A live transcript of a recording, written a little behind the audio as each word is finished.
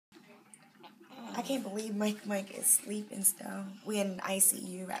I can't believe Mike is sleeping still. We're in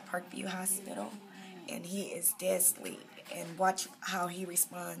ICU at Parkview Hospital, and he is dead asleep. And watch how he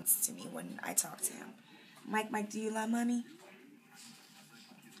responds to me when I talk to him. Mike, do you love mommy?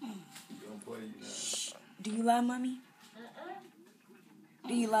 Do you love mommy?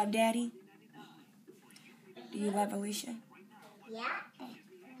 Do you love daddy? Do you love Alicia? Yeah.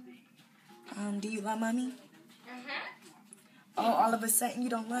 Do you love mommy? Oh, all of a sudden you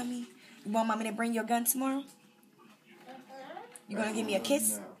don't love me? You want mommy to bring your gun tomorrow? You gonna give me a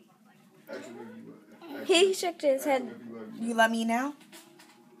kiss? He shook his head. You love me now?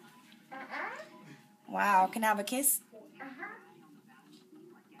 Wow, can I have a kiss?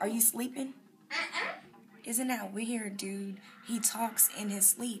 Are you sleeping? Isn't that weird, dude? He talks in his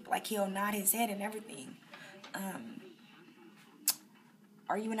sleep, like he'll nod his head and everything.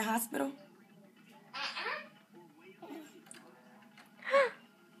 Are you in the hospital?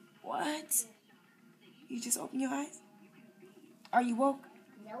 What? You just open your eyes? Are you woke?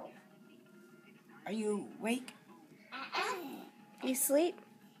 No. Are you awake? You sleep?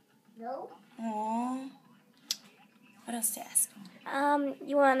 No. Aww. What else to ask?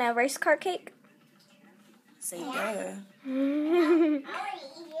 You want a race car cake? Say duh. You I want to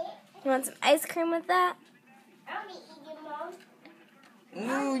eat it. want some ice cream with that? I want to eat it,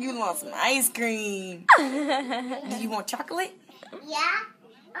 Mom. Ooh, you want some ice cream. Do you want chocolate? Yeah.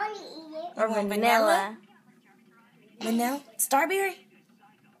 I want to eat it. Or want vanilla? Vanilla? Strawberry?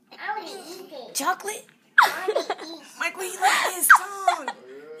 I want to eat it. Chocolate? I want to eat Michael, he likes his tongue.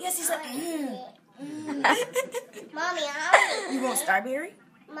 Yes, he's like, Mommy, I want You want strawberry? to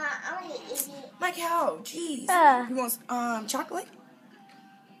Mom, I want to eat it. Mike, how? Jeez. You want chocolate?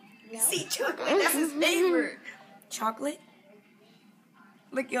 No. See, chocolate. That's his favorite. Chocolate?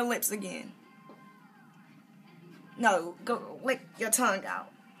 Lick your lips again. No, go lick your tongue out.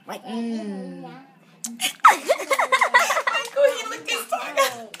 Like, Michael, he licked his tongue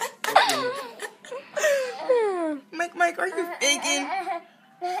out. Mike, are you faking?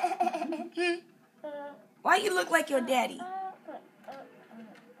 Why you look like your daddy?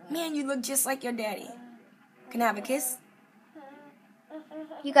 Man, you look just like your daddy. Can I have a kiss?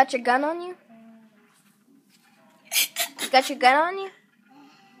 You got your gun on you? You got your gun on you?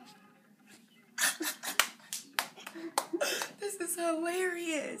 This is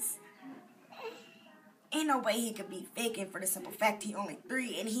hilarious. Ain't no way he could be faking for the simple fact he only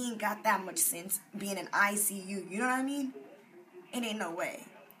 3 and he ain't got that much sense being in ICU. You know what I mean? It ain't no way.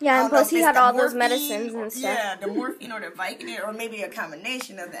 Yeah, and plus he had all those morphine medicines and stuff. Yeah, the morphine or the Vicodin or maybe a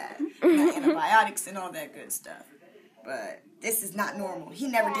combination of that. The antibiotics and all that good stuff. But this is not normal. He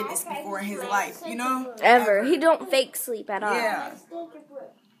never did this before in his life, you know? Ever. He don't fake sleep at all. Yeah.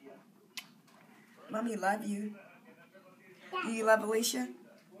 Mommy love you. Do you love Alicia?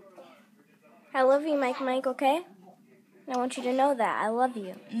 I love you, Mike, okay? I want you to know that. I love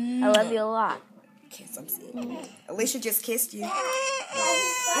you. I love you a lot. Kiss him, see. Alicia just kissed you.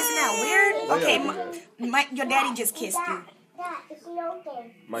 Isn't that weird? Okay, Mike, your daddy just kissed you. Dad, it's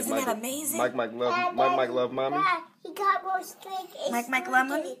nothing. Isn't that amazing? Mike love mommy. Dad, he got more steak. Mike love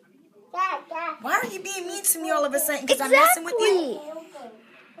mommy? Dad. Why are you being mean to me all of a sudden? Because I'm messing with you?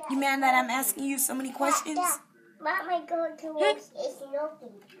 You mad that I'm asking you so many questions? Mom, I go to work. It's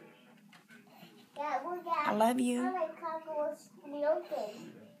nothing. I love you.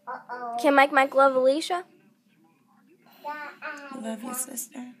 Uh-oh. Can Mike love Alicia? I love you,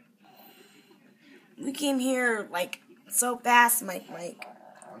 sister. We came here, like, so fast, Mike.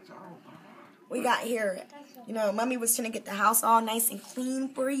 We got here, you know, Mommy was trying to get the house all nice and clean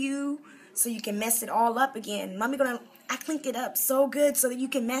for you so you can mess it all up again. I cleaned it up so good so that you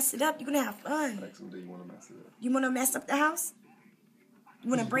can mess it up. You're going to have fun. Next one day you want to mess it up. You want to mess up the house? You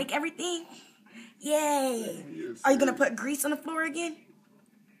want to break everything? Yay. Are you going to put grease on the floor again?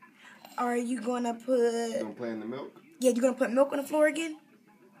 Or are you going to put... You going to play in the milk? Yeah, you going to put milk on the floor again?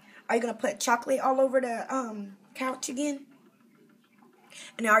 Are you going to put chocolate all over the couch again?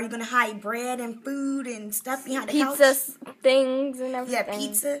 And are you going to hide bread and food and stuff behind the couch? Pizza things and everything. Yeah,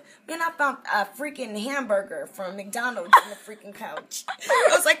 pizza. Man, I found a freaking hamburger from McDonald's on the freaking couch. I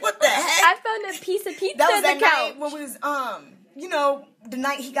was like, what the heck? I found a piece of pizza That was in that the couch. night when we was, you know, the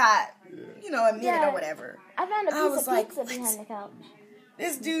night he got, you know, admitted or whatever. I found a I piece was of like, pizza what? behind the couch.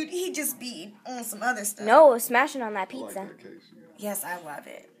 This dude, he just be on some other stuff. No, smashing on that I like pizza. that case, yeah. Yes, I love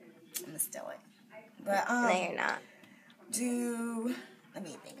it. I'm gonna steal it. But, No, you're not. let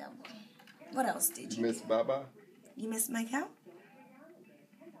me think of one. What else did you Miss do? Baba? You miss my cow?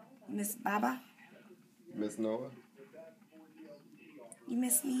 You miss Baba? Miss Noah? You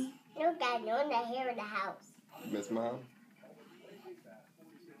miss me? No, Dad, no one here in the house. Miss Mom?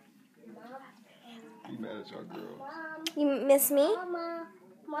 at y'all girls. You miss me? Mama.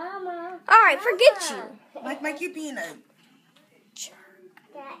 Mama. All right, forget you. Mike, you being a...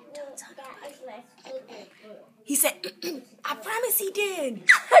 That is my favorite food. He said, I promise he did.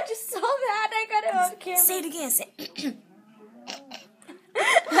 I just saw that. I got it on camera. Say it again. Say,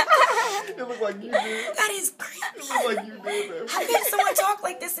 It looked like you did. that is It creepy. looked like you did, man. How can someone talk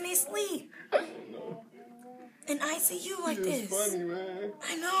like this in their sleep? I don't know. In ICU like It's this? funny, man.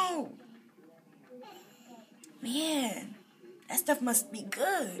 I know. Man, that stuff must be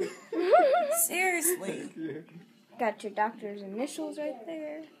good. Seriously. Yeah. Got your doctor's initials right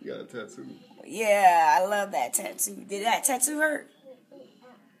there. You got a tattoo. Yeah, I love that tattoo. Did that tattoo hurt?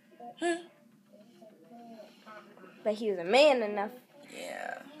 But he was a man enough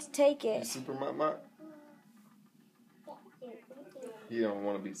Yeah. to take You it. Super Mike? He don't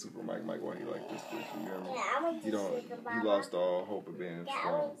want to be Super Mike while he like this fish. You hear me? Yeah, I want to He don't. Sugar He Baba. lost all hope of being Yeah, I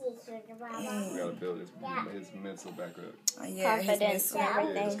strong. want to Sugar Baba. We gotta build his mental back up. Oh, yeah, his Confidence missile. and Yeah, I want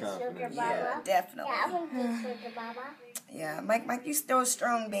everything. his to Sugar confidence. Baba. Yeah, Yeah, definitely. I want to Sugar Baba. Yeah, Mike, you still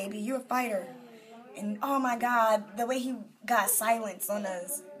strong, baby. You a fighter. And oh my God, the way he got silence on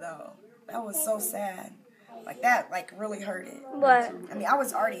us, though, that was so sad. Like that, like really hurted. What? I mean, I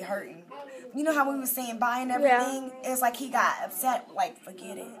was already hurting. You know how we was saying bye and everything? It was like he got upset. Like,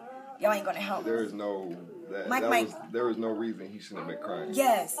 forget it. Y'all ain't gonna help me. There is no. Mike. There was no reason he shouldn't have been crying.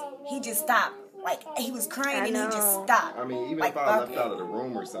 Yes, he just stopped. Like he was crying I and he just know. stopped. I mean, even Like, if I left fuck out it. of the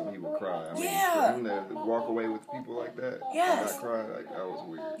room or something, he would cry. I mean, Yeah. for him to walk away with people like that, Yes. and not cry, like that was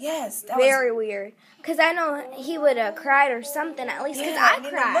weird. Yes, that Very weird. Because I know he would have cried or something at least. Because Yeah, I and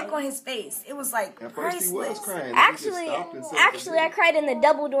then cried. the look on his face, it was like At first, he was priceless. crying. Then he Actually, just stopped and said I something. cried in the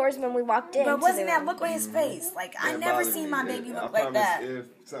double doors when we walked in. But to wasn't the that room. look on his face? Like I That never bothered seen me. my baby I look like promise that. If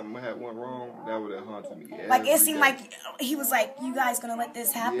something had went wrong, that would have haunted me. Like it every seemed day. like he was like, "You guys gonna let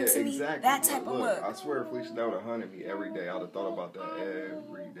this happen Yeah, to me?" exactly. That type of Look, look. I swear, Felicia, that would have haunted me every day. I would have thought about that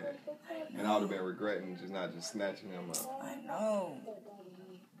every day, and I would have been regretting not just snatching him up. I know.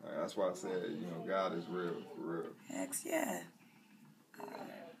 That's why I said, God is real, for real. Heck yeah.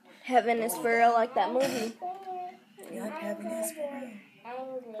 Heaven is for real, like that movie. Yup, heaven is for real.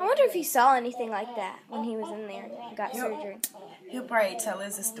 I wonder if he saw anything like that when he was in there and got surgery. He'll probably tell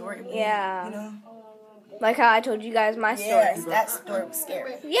us a story. Yeah. You know. Like how I told you guys my story. Yes, that story was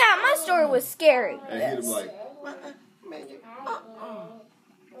scary. Yeah, my story was scary. And he'd have like,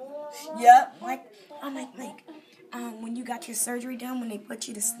 Yep. Mike. When you got your surgery done, when they put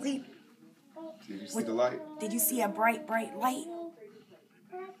you to sleep, did you see the light? did you see a bright light?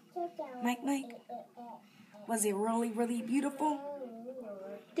 Mike. Was it really, really beautiful?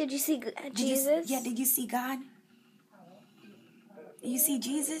 Did you see Did you- Jesus? yeah, did you see God? Did you see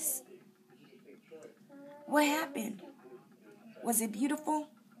Jesus? What happened? Was it beautiful?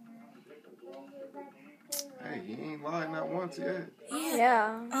 Hey, he ain't lied not once yet.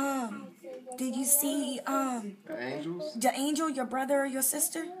 Yeah. Did you see The angels? the angel, your brother or your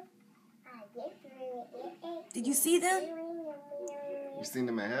sister? Did you see them? You seen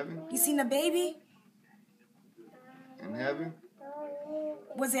them in heaven? You seen the baby? In heaven?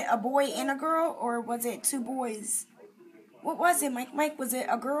 Was it a boy and a girl, or was it two boys? What was it, Mike? Mike, was it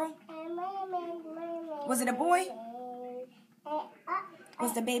a girl? Was it a boy?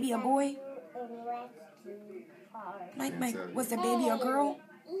 Was the baby a boy? Mike, was the baby a girl?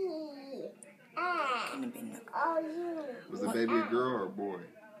 Couldn't have been a girl. Was the baby a girl or a boy?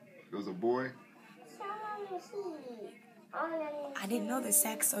 It was a boy? I didn't know the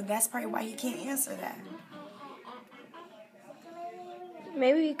sex, so that's probably why he can't answer that.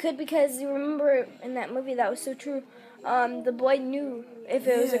 Maybe you could, because you remember in that movie that was so true. The boy knew if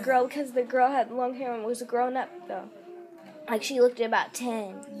it was a Yeah. girl because the girl had long hair and was a grown up though. Like she looked about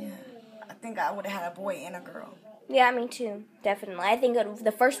 10. Yeah. I think I would have had a boy and a girl. Yeah, me too. Definitely. I think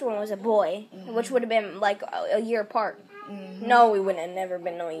the first one was a boy, which would have been like a year apart. No, we wouldn't have never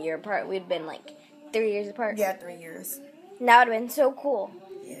been a year apart. We'd been like 3 years apart. Yeah, 3 years. And that would have been so cool.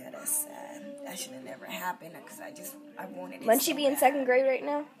 Yeah, that's sad. That should have never happened because I wanted it. Wouldn't she so be in bad. 2nd grade right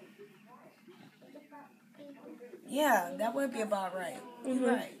now? Yeah, that would be about right.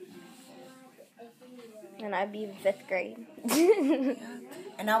 You're right. And I'd be in 5th grade.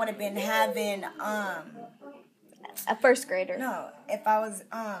 And I would have been having A 1st grader. no, if I was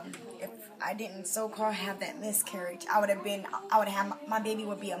if I didn't so-called have that miscarriage, I would have my baby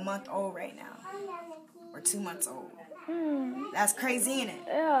would be a month old right now. Or 2 months old. That's crazy, ain't it?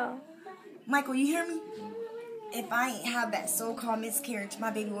 Yeah. Michael, you hear me? If I ain't have that so-called miscarriage,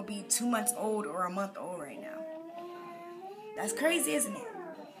 my baby will be 2 months old or a month old right now. That's crazy, isn't it?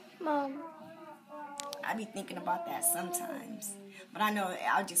 Mom. I be thinking about that sometimes. But I know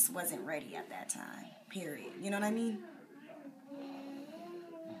I just wasn't ready at that time. Period. You know what I mean?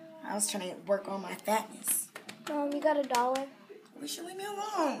 I was trying to work on my fatness. You got $1. We should leave me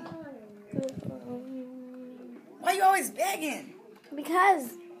alone. Why you always begging?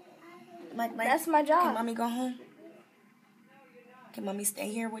 Because Mike, that's my job. Can mommy go home? Can mommy stay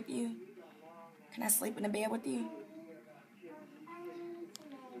here with you? Can I sleep in the bed with you?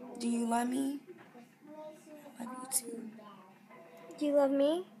 Do you love me? I love you too. Do you love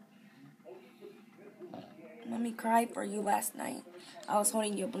me? Mommy cried for you last night. I was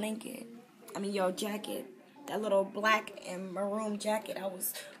holding your blanket. Your jacket. That little black and maroon jacket. I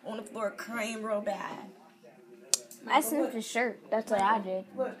was on the floor crying real bad. I sniffed his shirt. That's what I did.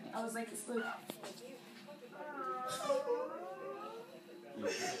 Look, I was like, look.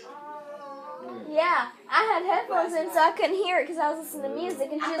 Yeah, I had headphones in so I couldn't hear it because I was listening to music.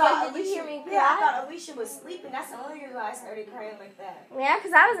 And she was like, did you hear me cry? Yeah, I thought Alicia was sleeping. That's the only reason why I started crying like that. Yeah,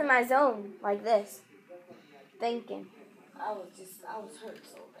 because I was in my zone like this. Thinking. I was hurt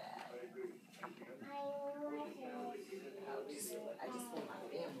so bad. I just want my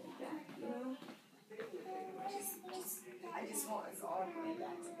family back, you know? I just want us all to be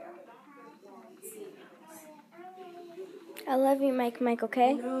back together. I love you, Mikemike,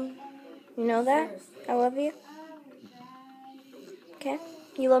 okay? You know that? I love you. Okay?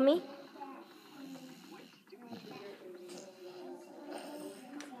 You love me?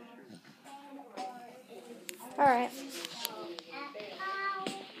 Alright.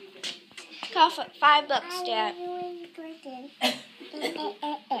 Cough up $5, Dad.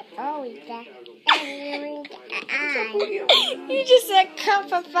 You just said cough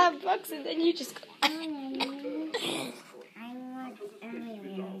for $5 and then you just go.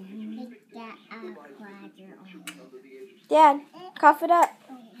 Dad, cough it up.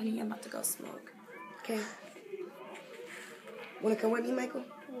 Honey, I'm about to go smoke. Okay? Want to come with me, Michael?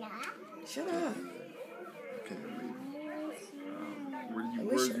 No. Shut up.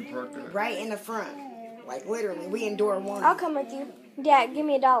 Where you parked at? Right in the front. Like, literally. We in door 1. I'll come with you. Dad, give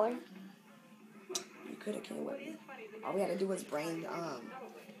me $1. You could have came with me. All we had to do was bring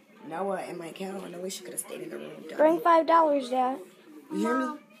Noah and Michael, and Alicia could have stayed in the room. Bring $5, Dad. You hear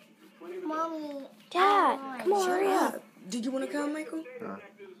me? Mommy. Dad, come on, Shut hurry up. up. Did you want to come, Michael? Huh?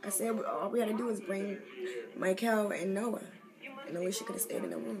 I said all we had to do was bring Michael and Noah, and Alicia could have stayed in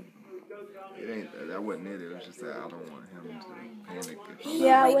the room. It ain't that wasn't it. It was just that I don't want him to panic.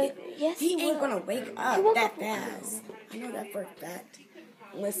 Yes, He he ain't will. gonna wake up that fast. I know that for a fact.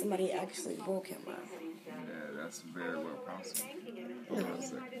 Unless somebody actually woke him up. Yeah, that's very well possible. No. Hold on a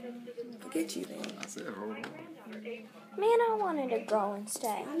second. Forget you then. I said, hold on. Man, I wanted to go and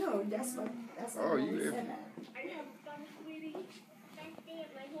stay. I know, that's what Oh, you said if that.